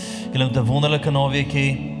julle moet 'n wonderlike naweek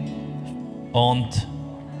hê. Aand,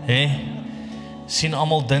 sien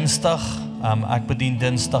almal Dinsdag. Ek bedien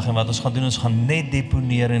Dinsdag, en wat ons gaan doen, ons gaan net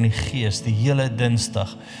deponeer in die Gees, die hele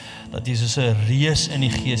Dinsdag, dat jy soos 'n reus in die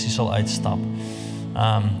Gees hier sal uitstap.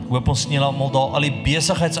 Hoop ons sien julle almal daar, al die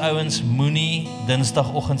besigheidsouens, moenie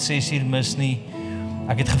Dinsdagoggend 6uur mis nie.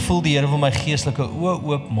 Ek het gevoel die Here wil my geestelike oë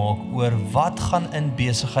oopmaak oor wat gaan in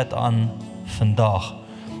besigheid aan vandag.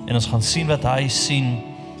 En ons gaan sien wat hy sien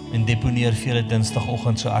en deponeer vir julle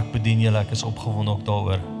Dinsdagoggend, so ek bedien julle, ek is opgewonde ook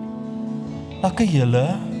daaroor. Lekker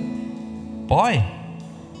julle. Bye.